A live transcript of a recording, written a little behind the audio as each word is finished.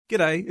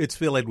G'day, it's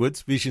Phil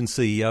Edwards, Vision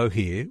CEO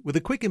here, with a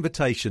quick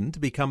invitation to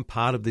become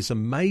part of this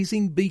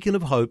amazing beacon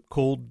of hope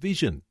called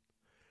Vision.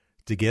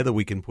 Together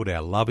we can put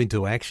our love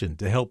into action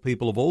to help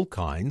people of all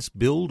kinds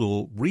build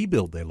or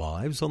rebuild their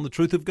lives on the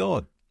truth of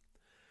God.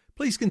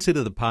 Please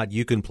consider the part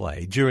you can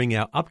play during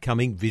our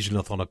upcoming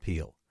Visionathon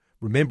appeal,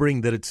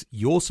 remembering that it's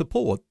your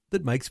support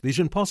that makes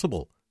Vision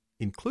possible,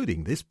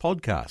 including this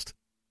podcast.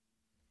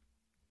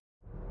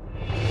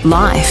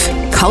 Life,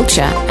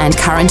 culture and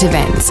current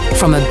events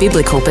from a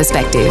biblical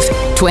perspective.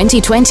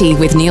 2020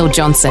 with Neil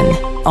Johnson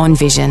on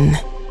Vision.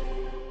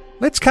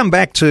 Let's come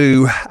back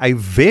to a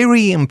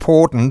very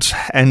important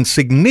and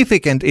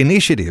significant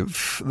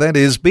initiative that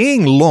is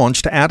being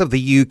launched out of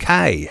the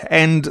UK,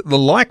 and the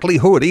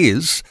likelihood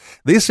is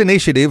this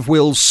initiative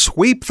will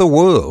sweep the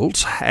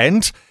world,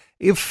 and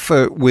if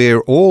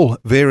we're all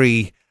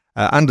very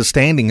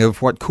understanding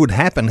of what could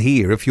happen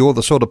here, if you're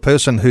the sort of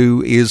person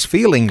who is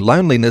feeling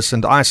loneliness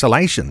and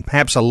isolation,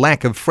 perhaps a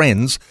lack of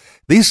friends,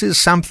 this is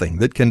something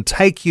that can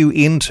take you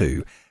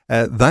into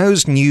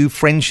those new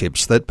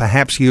friendships that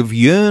perhaps you've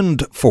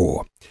yearned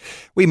for.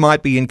 We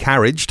might be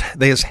encouraged.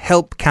 There's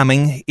help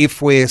coming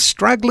if we're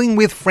struggling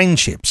with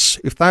friendships.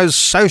 If those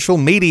social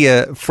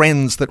media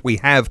friends that we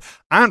have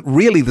aren't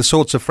really the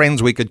sorts of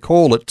friends we could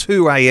call at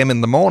 2 a.m.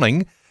 in the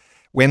morning,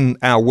 when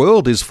our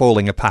world is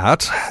falling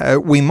apart,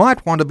 we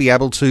might want to be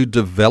able to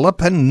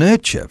develop and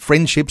nurture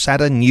friendships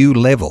at a new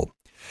level.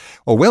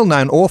 A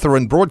well-known author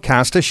and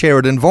broadcaster,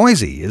 Sheridan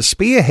Voisey, is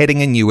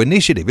spearheading a new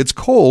initiative. It's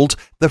called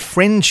the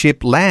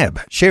Friendship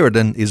Lab.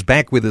 Sheridan is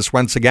back with us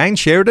once again.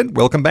 Sheridan,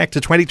 welcome back to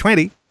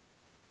 2020.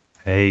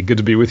 Hey, good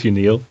to be with you,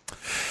 Neil.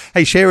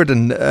 Hey,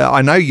 Sheridan,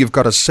 I know you've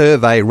got a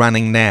survey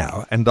running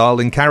now, and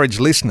I'll encourage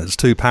listeners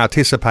to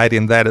participate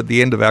in that at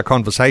the end of our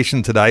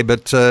conversation today.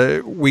 But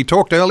we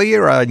talked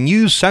earlier, a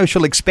new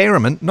social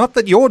experiment, not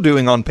that you're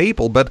doing on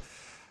people, but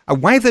a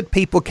way that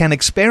people can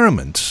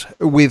experiment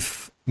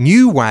with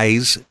new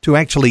ways to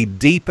actually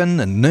deepen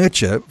and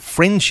nurture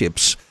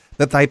friendships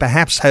that they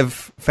perhaps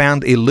have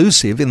found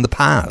elusive in the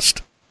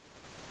past.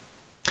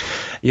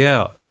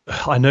 Yeah.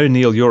 I know,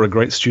 Neil, you're a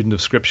great student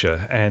of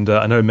Scripture, and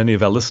I know many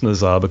of our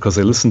listeners are because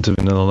they listen to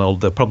Vision.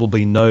 They'll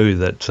probably know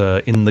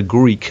that in the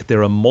Greek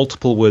there are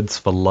multiple words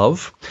for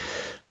love.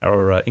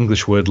 Our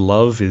English word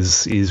love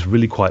is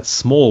really quite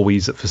small. We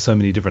use it for so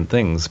many different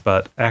things,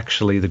 but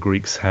actually the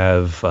Greeks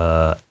have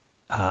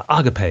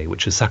agape,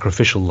 which is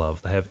sacrificial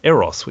love. They have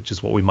eros, which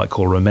is what we might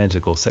call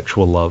romantic or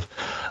sexual love.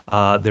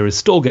 There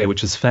is storge,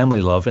 which is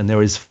family love, and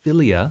there is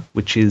philia,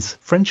 which is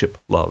friendship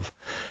love.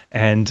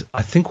 And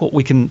I think what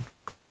we can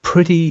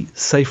pretty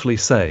safely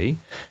say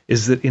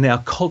is that in our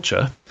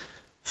culture,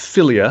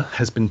 philia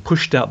has been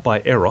pushed out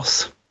by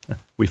eros.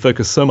 We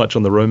focus so much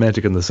on the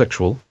romantic and the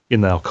sexual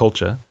in our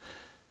culture.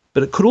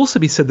 But it could also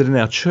be said that in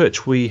our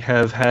church, we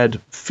have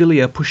had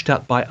philia pushed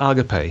out by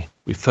agape.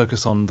 We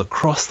focus on the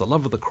cross, the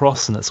love of the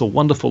cross, and it's a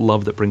wonderful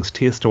love that brings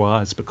tears to our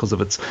eyes because of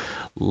its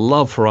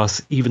love for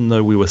us, even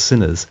though we were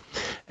sinners.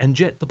 And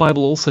yet the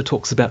Bible also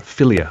talks about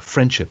philia,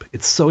 friendship.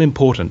 It's so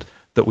important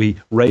that we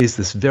raise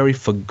this very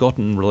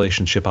forgotten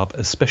relationship up,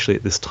 especially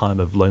at this time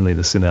of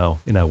loneliness in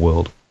our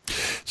world.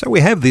 So we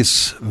have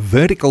this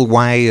vertical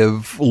way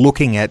of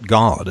looking at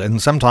God,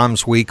 and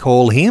sometimes we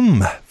call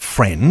him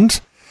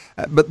friend.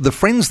 But the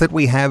friends that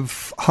we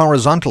have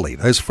horizontally,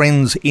 those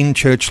friends in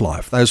church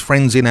life, those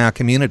friends in our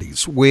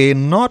communities, we're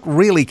not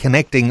really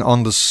connecting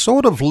on the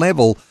sort of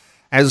level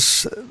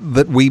as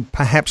that we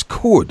perhaps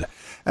could.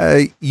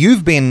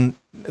 You've been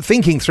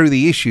thinking through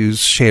the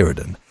issues,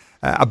 Sheridan,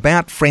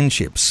 about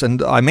friendships,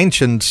 and I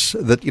mentioned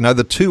that,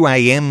 the 2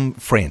 a.m.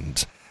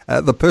 friend,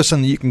 the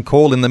person you can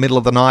call in the middle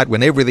of the night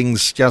when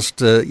everything's just,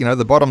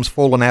 the bottom's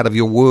fallen out of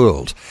your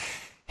world.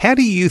 How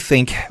do you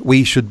think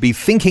we should be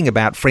thinking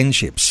about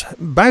friendships,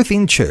 both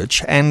in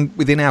church and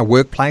within our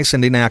workplace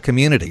and in our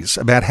communities,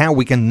 about how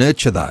we can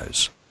nurture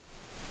those?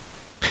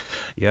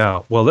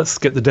 Yeah, well, let's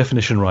get the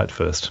definition right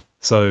first.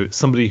 So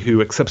somebody who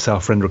accepts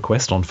our friend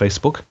request on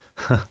Facebook,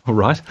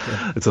 right?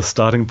 Yeah. It's a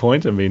starting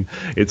point.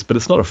 But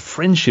it's not a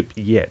friendship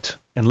yet,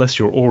 unless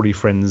you're already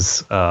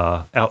friends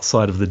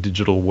outside of the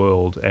digital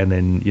world, and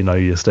then,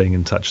 you're staying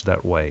in touch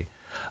that way.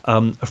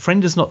 A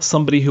friend is not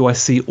somebody who I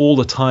see all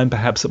the time,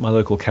 perhaps at my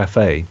local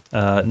cafe.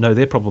 No,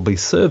 they're probably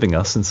serving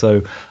us, and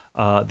so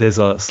there's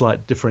a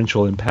slight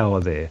differential in power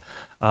there.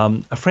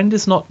 A friend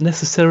is not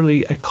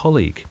necessarily a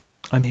colleague.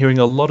 I'm hearing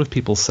a lot of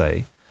people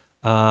say,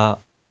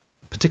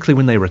 particularly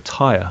when they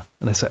retire,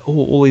 and they say,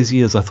 all these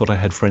years I thought I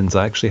had friends,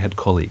 I actually had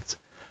colleagues.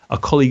 A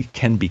colleague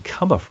can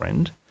become a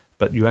friend,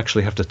 but you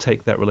actually have to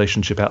take that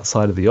relationship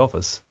outside of the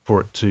office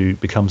for it to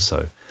become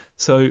so.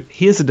 So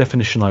here's a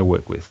definition I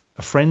work with.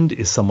 A friend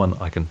is someone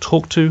I can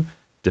talk to,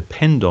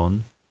 depend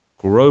on,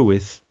 grow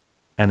with,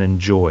 and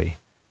enjoy.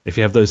 If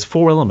you have those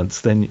 4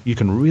 elements, then you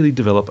can really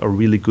develop a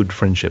really good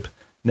friendship.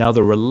 Now,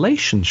 the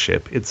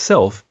relationship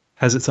itself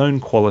has its own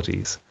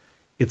qualities.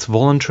 It's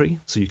voluntary,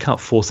 so you can't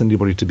force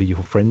anybody to be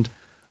your friend.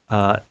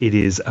 It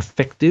is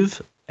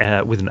effective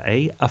with an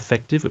A,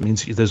 affective. It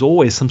means there's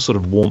always some sort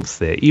of warmth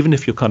there. Even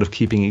if you're kind of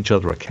keeping each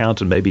other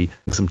account and maybe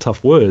some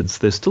tough words,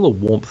 there's still a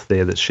warmth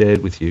there that's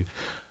shared with you.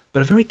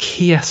 But a very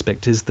key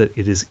aspect is that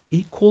it is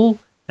equal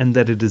and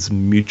that it is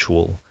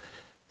mutual.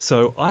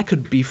 So I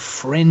could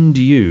befriend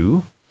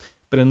you,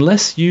 but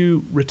unless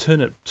you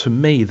return it to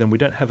me, then we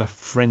don't have a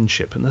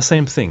friendship. And the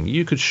same thing,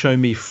 you could show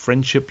me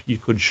friendship, you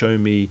could show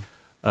me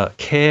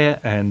care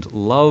and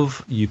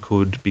love, you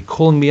could be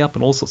calling me up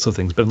and all sorts of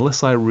things, but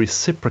unless I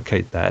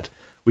reciprocate that,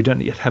 we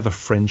don't yet have a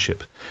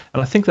friendship.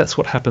 And I think that's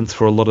what happens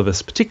for a lot of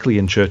us, particularly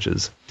in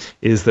churches,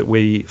 is that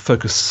we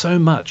focus so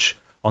much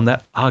on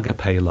that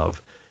agape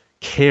love,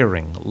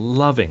 caring,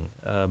 loving,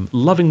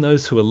 loving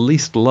those who are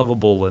least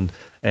lovable,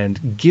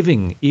 and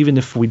giving even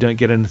if we don't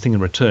get anything in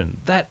return.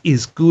 That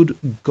is good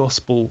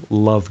gospel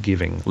love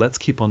giving. Let's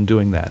keep on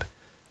doing that.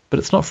 But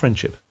it's not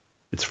friendship.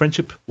 It's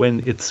friendship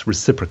when it's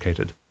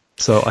reciprocated.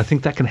 So I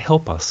think that can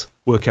help us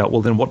work out,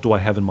 well, then what do I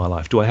have in my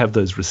life? Do I have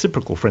those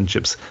reciprocal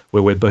friendships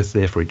where we're both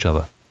there for each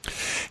other?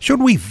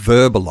 Should we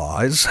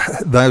verbalise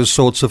those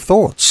sorts of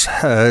thoughts?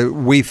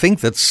 We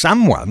think that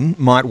someone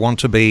might want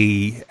to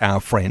be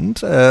our friend,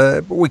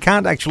 but we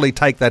can't actually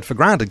take that for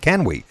granted,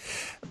 can we?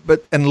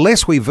 But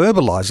unless we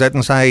verbalise that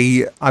and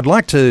say, I'd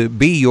like to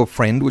be your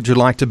friend, would you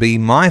like to be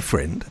my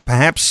friend?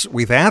 Perhaps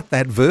without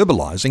that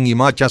verbalising, you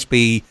might just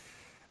be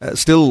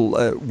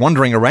still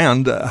wandering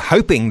around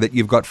hoping that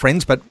you've got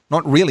friends, but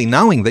not really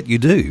knowing that you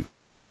do.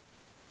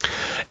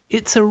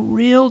 It's a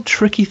real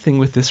tricky thing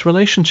with this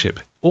relationship.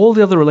 All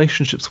the other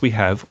relationships we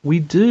have, we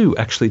do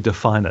actually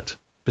define it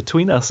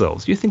between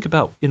ourselves. You think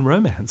about in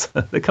romance,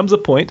 there comes a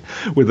point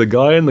where the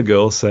guy and the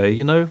girl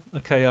say,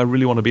 okay, I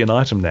really want to be an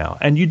item now.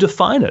 And you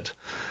define it.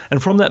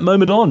 And from that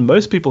moment on,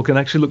 most people can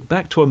actually look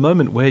back to a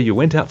moment where you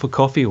went out for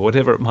coffee or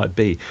whatever it might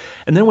be.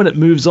 And then when it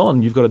moves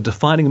on, you've got a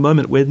defining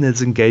moment when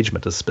there's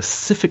engagement, a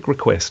specific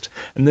request.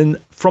 And then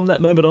from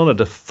that moment on, a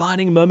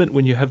defining moment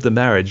when you have the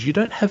marriage. You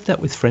don't have that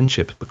with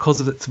friendship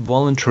because of its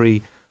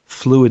voluntary,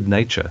 fluid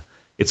nature.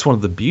 It's one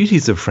of the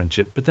beauties of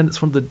friendship, but then it's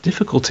one of the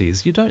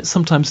difficulties. You don't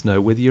sometimes know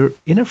whether you're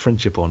in a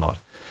friendship or not.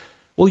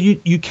 Well,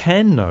 you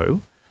can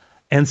know,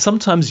 and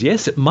sometimes,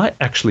 yes, it might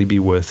actually be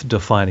worth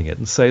defining it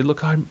and say,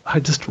 look, I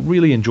just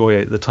really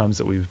enjoy the times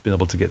that we've been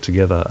able to get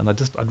together, and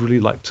I'd really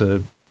like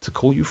to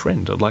call you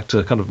friend. I'd like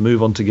to kind of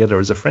move on together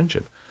as a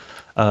friendship.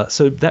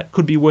 So that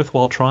could be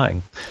worthwhile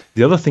trying.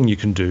 The other thing you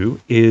can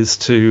do is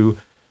to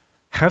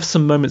have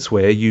some moments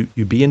where you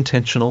be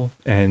intentional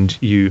and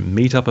you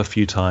meet up a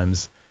few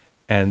times.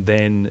 And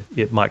then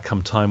it might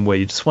come time where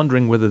you're just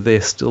wondering whether they're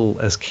still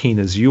as keen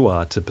as you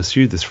are to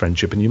pursue this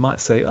friendship. And you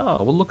might say,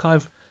 oh, well, look,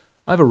 I've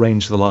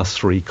arranged the last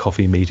 3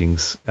 coffee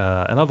meetings,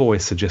 and I've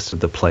always suggested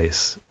the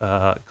place.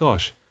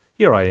 Gosh,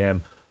 here I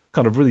am,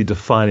 kind of really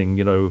defining,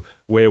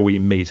 where we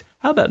meet.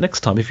 How about next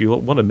time, if you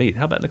want to meet,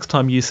 how about next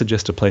time you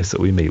suggest a place that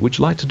we meet? Would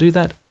you like to do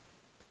that?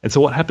 And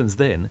so what happens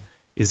then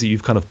is that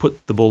you've kind of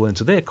put the ball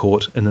into their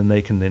court, and then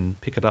they can then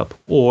pick it up,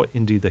 or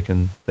indeed they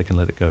can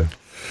let it go.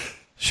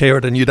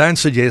 Sheridan, you don't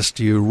suggest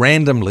you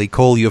randomly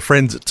call your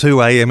friends at 2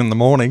 a.m. in the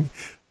morning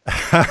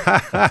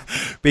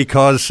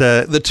because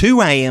the 2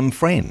 a.m.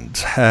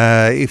 friend,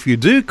 if you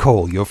do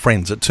call your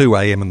friends at 2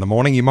 a.m. in the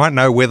morning, you might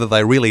know whether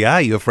they really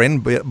are your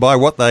friend by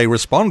what they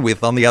respond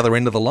with on the other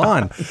end of the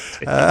line.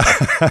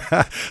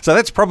 So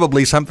that's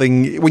probably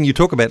something, when you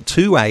talk about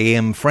 2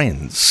 a.m.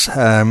 friends,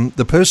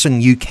 the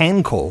person you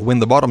can call when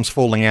the bottom's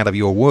falling out of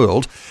your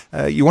world,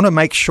 you want to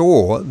make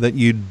sure that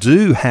you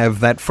do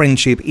have that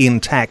friendship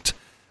intact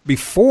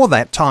before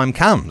that time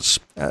comes.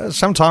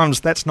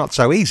 Sometimes that's not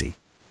so easy.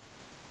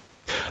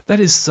 That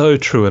is so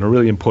true, and a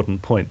really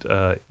important point,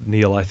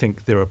 Neil. I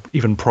think there are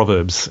even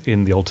proverbs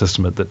in the Old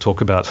Testament that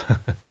talk about,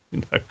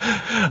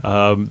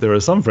 there are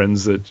some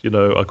friends that,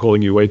 are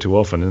calling you way too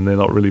often and they're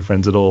not really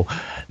friends at all.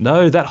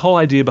 No, that whole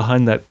idea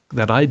behind that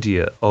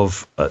idea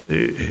of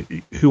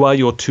who are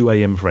your 2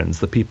 a.m.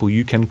 friends, the people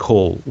you can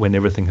call when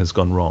everything has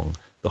gone wrong.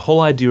 The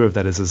whole idea of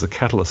that is as a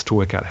catalyst to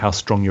work out how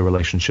strong your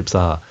relationships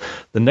are.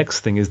 The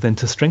next thing is then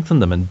to strengthen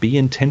them and be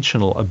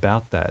intentional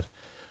about that.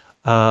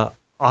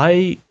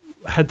 I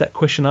had that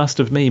question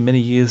asked of me many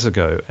years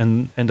ago,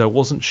 and I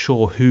wasn't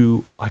sure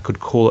who I could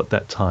call at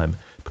that time,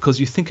 because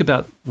you think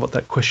about what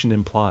that question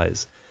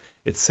implies.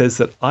 It says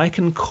that I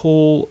can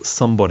call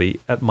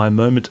somebody at my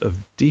moment of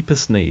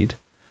deepest need,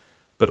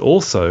 but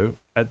also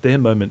at their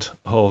moment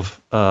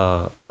of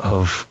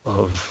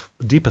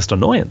deepest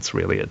annoyance,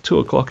 really, at 2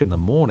 o'clock in the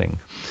morning.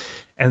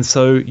 And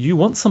so you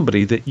want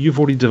somebody that you've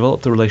already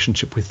developed a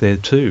relationship with there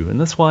too. And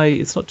that's why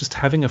it's not just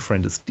having a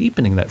friend, it's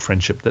deepening that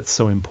friendship that's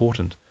so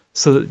important.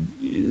 So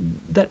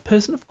that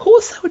person, of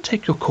course, they would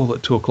take your call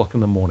at 2 o'clock in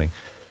the morning.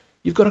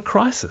 You've got a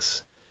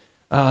crisis.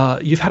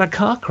 You've had a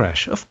car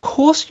crash. Of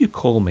course you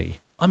call me.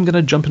 I'm going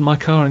to jump in my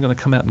car and I'm going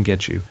to come out and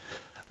get you.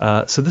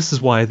 So this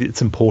is why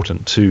it's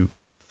important to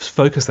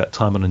focus that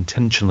time on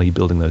intentionally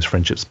building those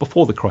friendships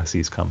before the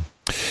crises come.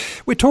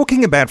 We're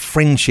talking about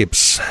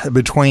friendships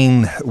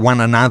between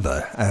one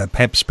another,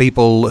 perhaps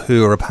people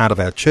who are a part of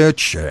our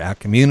church, our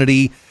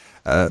community,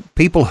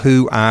 people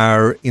who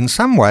are in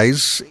some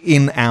ways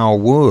in our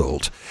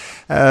world.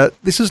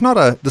 This is not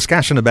a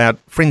discussion about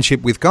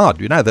friendship with God.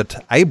 You know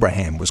that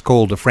Abraham was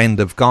called a friend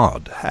of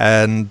God.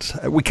 And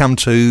we come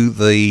to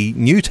the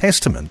New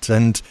Testament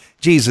and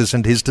Jesus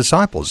and his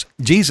disciples.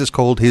 Jesus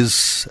called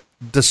his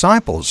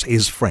disciples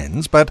his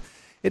friends, but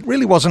it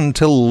really wasn't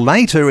until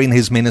later in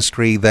his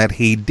ministry that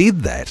he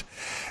did that.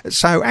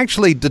 So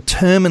actually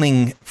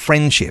determining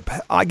friendship,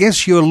 I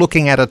guess you're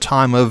looking at a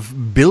time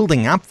of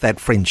building up that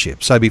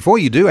friendship. So before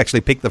you do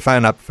actually pick the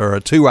phone up for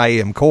a 2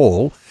 a.m.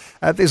 call,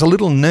 there's a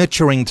little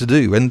nurturing to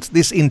do, and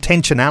this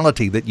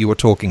intentionality that you were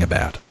talking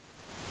about.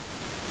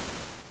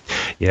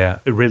 Yeah,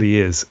 it really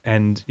is.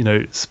 And,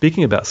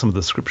 speaking about some of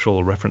the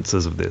scriptural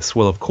references of this,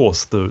 well, of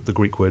course, the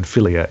Greek word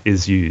philia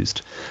is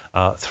used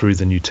through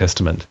the New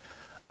Testament,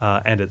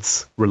 and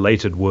its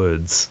related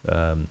words,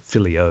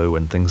 phileo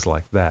and things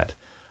like that.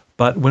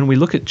 But when we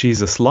look at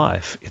Jesus'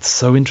 life, it's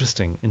so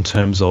interesting in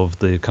terms of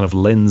the kind of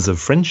lens of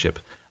friendship.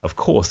 Of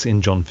course,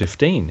 in John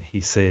 15, he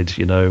said,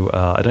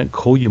 I don't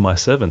call you my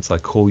servants, I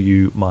call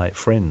you my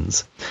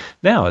friends.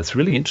 Now, it's a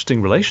really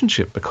interesting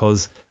relationship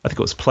because I think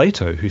it was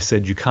Plato who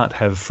said you can't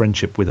have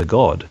friendship with a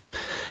god.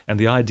 And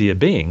the idea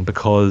being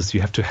because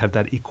you have to have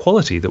that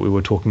equality that we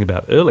were talking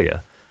about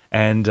earlier.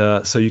 And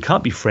so you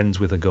can't be friends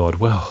with a god.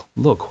 Well,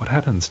 look what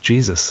happens.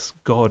 Jesus,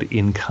 God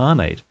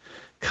incarnate,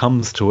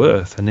 comes to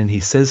earth, and then he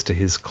says to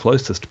his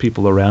closest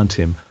people around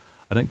him,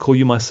 I don't call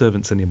you my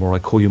servants anymore, I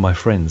call you my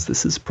friends.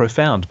 This is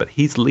profound, but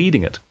he's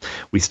leading it.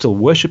 We still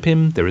worship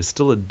him. There is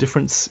still a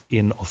difference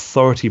in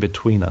authority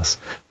between us,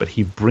 but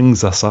he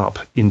brings us up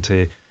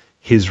into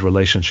his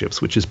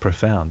relationships, which is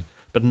profound.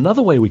 But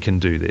another way we can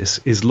do this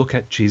is look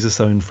at Jesus'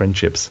 own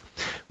friendships.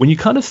 When you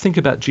kind of think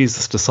about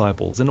Jesus'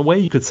 disciples, in a way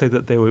you could say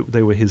that they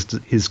were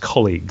his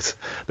colleagues.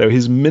 They were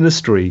his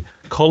ministry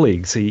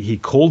colleagues. He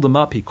called them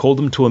up, he called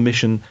them to a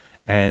mission,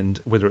 and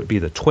whether it be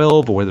the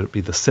 12 or whether it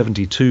be the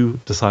 72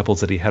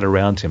 disciples that he had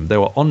around him, they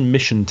were on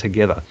mission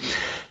together.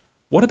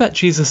 What about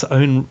Jesus'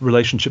 own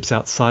relationships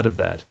outside of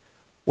that?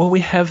 Well, we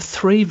have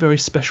 3 very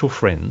special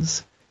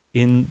friends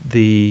in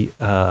the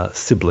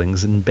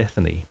siblings in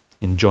Bethany,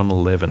 in John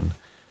 11,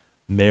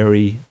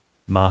 Mary,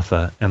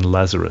 Martha, and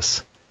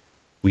Lazarus.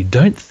 We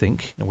don't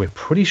think, and we're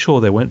pretty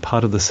sure they weren't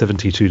part of the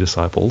 72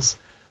 disciples.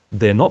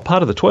 They're not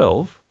part of the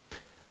 12.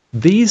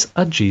 These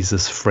are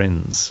Jesus'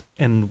 friends,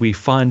 and we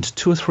find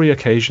 2 or 3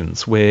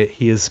 occasions where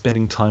he is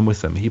spending time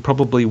with them. He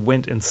probably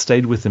went and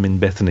stayed with them in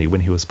Bethany when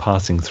he was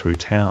passing through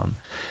town.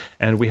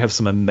 And we have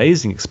some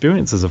amazing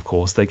experiences, of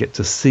course. They get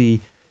to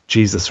see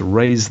Jesus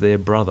raise their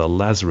brother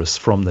Lazarus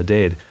from the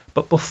dead.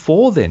 But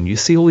before then, you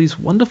see all these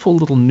wonderful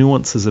little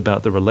nuances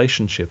about the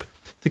relationship.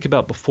 Think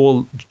about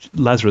before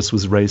Lazarus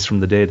was raised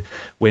from the dead,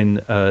 when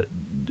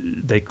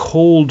they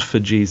called for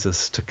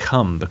Jesus to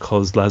come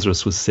because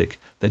Lazarus was sick.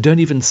 They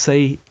don't even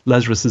say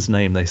Lazarus'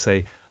 name. They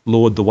say,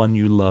 Lord, the one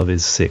you love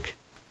is sick.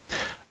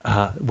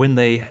 When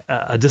they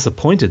are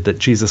disappointed that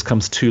Jesus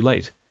comes too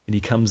late, and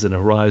he comes and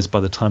arrives by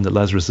the time that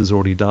Lazarus has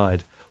already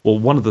died, well,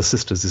 one of the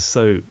sisters is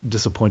so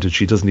disappointed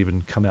she doesn't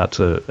even come out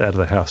of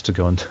the house to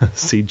go and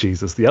see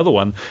Jesus. The other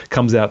one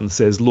comes out and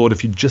says, Lord,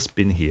 if you'd just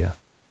been here,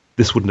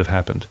 this wouldn't have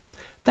happened.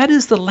 That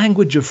is the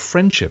language of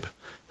friendship.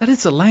 That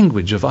is the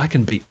language of I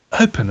can be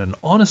open and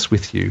honest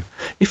with you.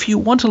 If you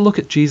want to look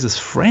at Jesus'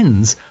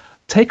 friends,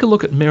 take a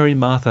look at Mary,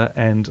 Martha,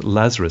 and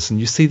Lazarus, and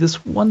you see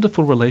this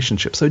wonderful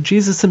relationship. So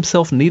Jesus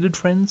himself needed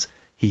friends.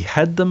 He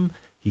had them.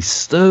 He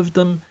served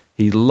them.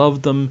 He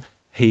loved them.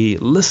 He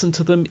listened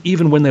to them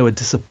even when they were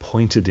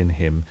disappointed in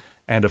him.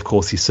 And, of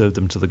course, he served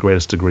them to the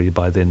greatest degree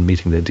by then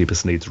meeting their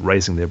deepest needs,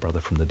 raising their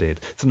brother from the dead.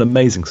 It's an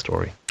amazing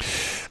story.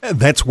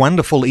 That's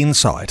wonderful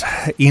insight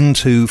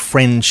into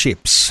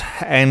friendships.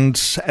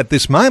 And at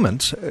this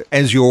moment,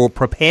 as you're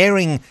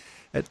preparing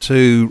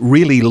to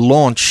really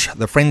launch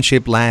the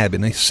Friendship Lab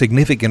in a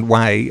significant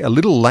way a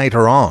little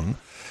later on,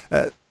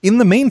 in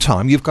the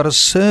meantime, you've got a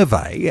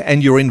survey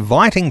and you're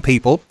inviting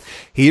people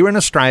here in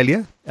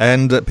Australia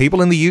and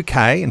people in the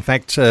UK, in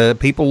fact,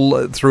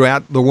 people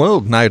throughout the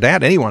world, no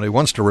doubt. Anyone who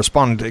wants to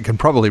respond can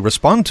probably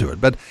respond to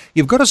it. But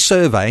you've got a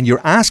survey and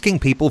you're asking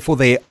people for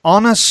their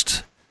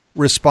honest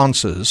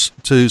responses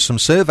to some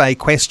survey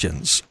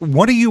questions.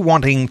 What are you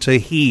wanting to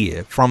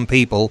hear from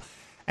people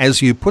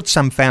as you put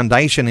some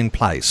foundation in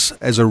place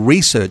as a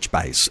research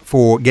base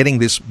for getting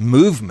this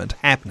movement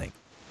happening?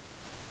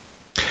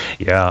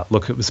 Yeah,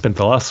 look, we spent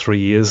the last 3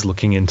 years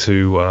looking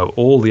into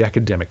all the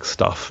academic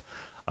stuff.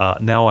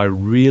 Now I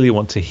really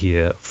want to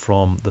hear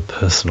from the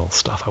personal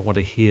stuff. I want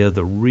to hear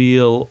the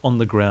real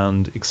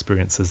on-the-ground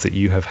experiences that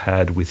you have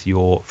had with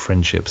your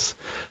friendships,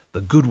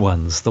 the good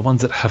ones, the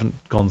ones that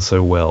haven't gone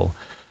so well,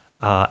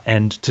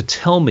 and to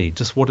tell me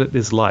just what it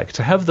is like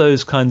to have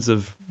those kinds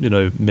of,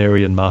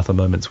 Mary and Martha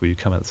moments where you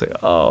come out and say,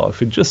 oh,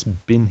 if you'd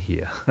just been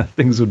here,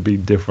 things would be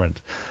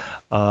different.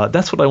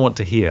 That's what I want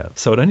to hear.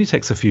 So it only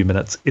takes a few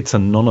minutes. It's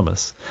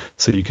anonymous.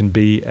 So you can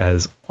be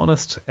as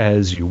honest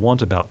as you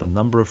want about the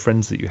number of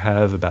friends that you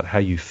have, about how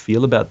you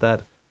feel about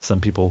that.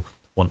 Some people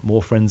want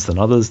more friends than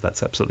others.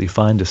 That's absolutely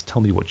fine. Just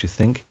tell me what you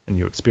think and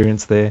your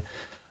experience there.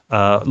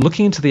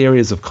 Looking into the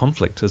areas of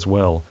conflict as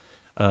well.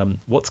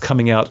 what's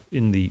coming out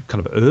in the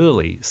kind of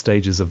early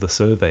stages of the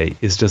survey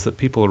is just that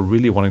people are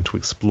really wanting to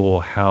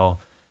explore how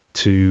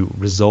to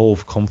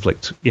resolve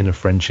conflict in a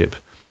friendship.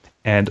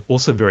 And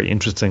also, very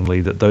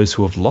interestingly, that those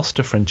who have lost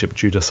a friendship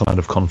due to some kind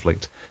of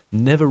conflict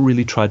never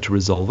really tried to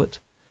resolve it.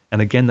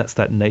 And again, that's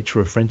that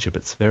nature of friendship.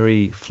 It's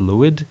very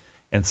fluid.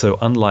 And so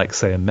unlike,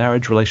 say, a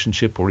marriage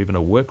relationship or even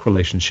a work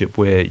relationship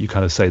where you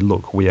kind of say,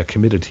 look, we are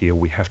committed here,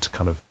 we have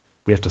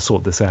to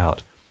sort this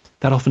out.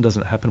 That often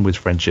doesn't happen with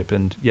friendship,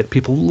 and yet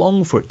people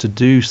long for it to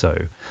do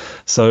so.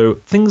 So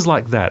things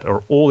like that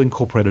are all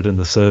incorporated in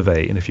the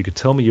survey. And if you could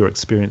tell me your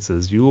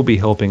experiences, you will be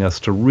helping us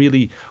to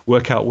really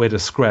work out where to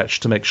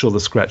scratch to make sure the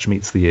scratch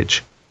meets the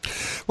itch.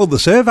 Well, the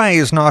survey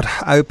is not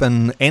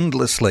open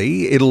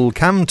endlessly. It'll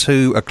come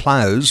to a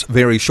close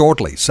very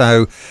shortly.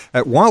 So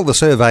while the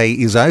survey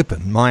is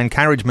open, my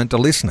encouragement to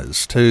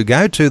listeners to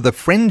go to the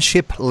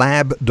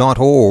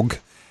friendshiplab.org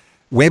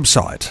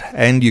website,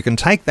 and you can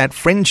take that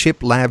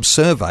Friendship Lab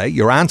survey.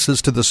 Your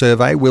answers to the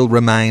survey will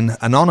remain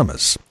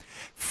anonymous.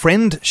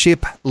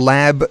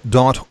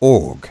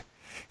 friendshiplab.org.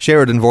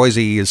 Sheridan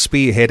Voisey is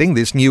spearheading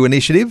this new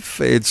initiative.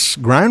 It's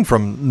grown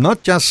from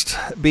not just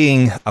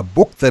being a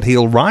book that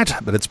he'll write,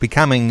 but it's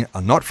becoming a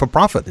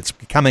not-for-profit. It's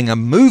becoming a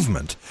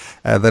movement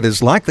that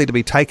is likely to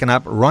be taken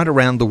up right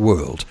around the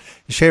world.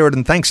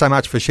 Sheridan, thanks so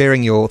much for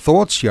sharing your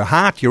thoughts, your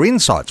heart, your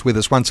insights with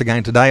us once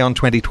again today on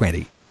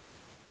 2020.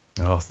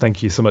 Oh,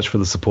 thank you so much for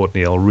the support,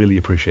 Neil. Really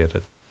appreciate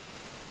it.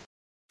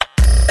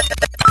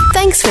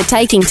 Thanks for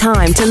taking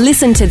time to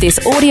listen to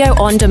this audio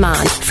on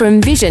demand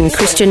from Vision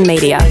Christian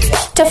Media.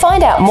 To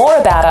find out more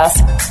about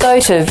us, go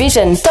to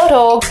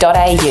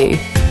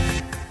vision.org.au.